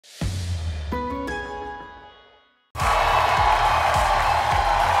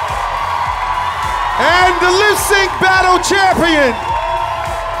And the lip sync battle champion,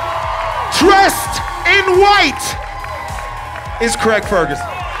 dressed in white, is Craig Ferguson.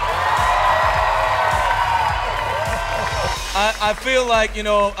 I feel like, you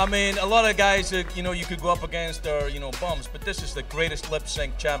know, I mean, a lot of guys that, you know, you could go up against are, you know, bums, but this is the greatest lip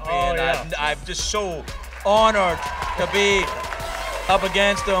sync champion. Oh, yeah. I'm just so honored to be up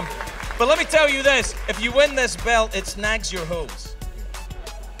against him. But let me tell you this, if you win this belt, it snags your hose.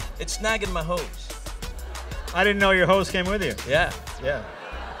 It's snagging my hose. I didn't know your hose came with you. Yeah, yeah.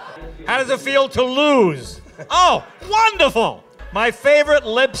 How does it feel to lose? Oh, wonderful! My favorite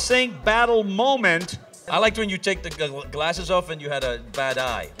lip sync battle moment. I liked when you take the glasses off and you had a bad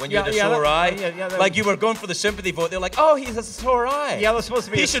eye. When you had a yeah, sore eye. Like was... you were going for the sympathy vote. They're like, oh, he has a sore eye. Yeah, it was supposed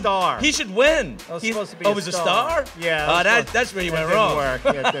to be a star. He should win. That was supposed to be a star. Yeah. That's where you went wrong. It didn't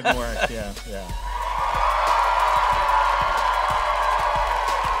work. Yeah, it didn't work. Yeah, yeah.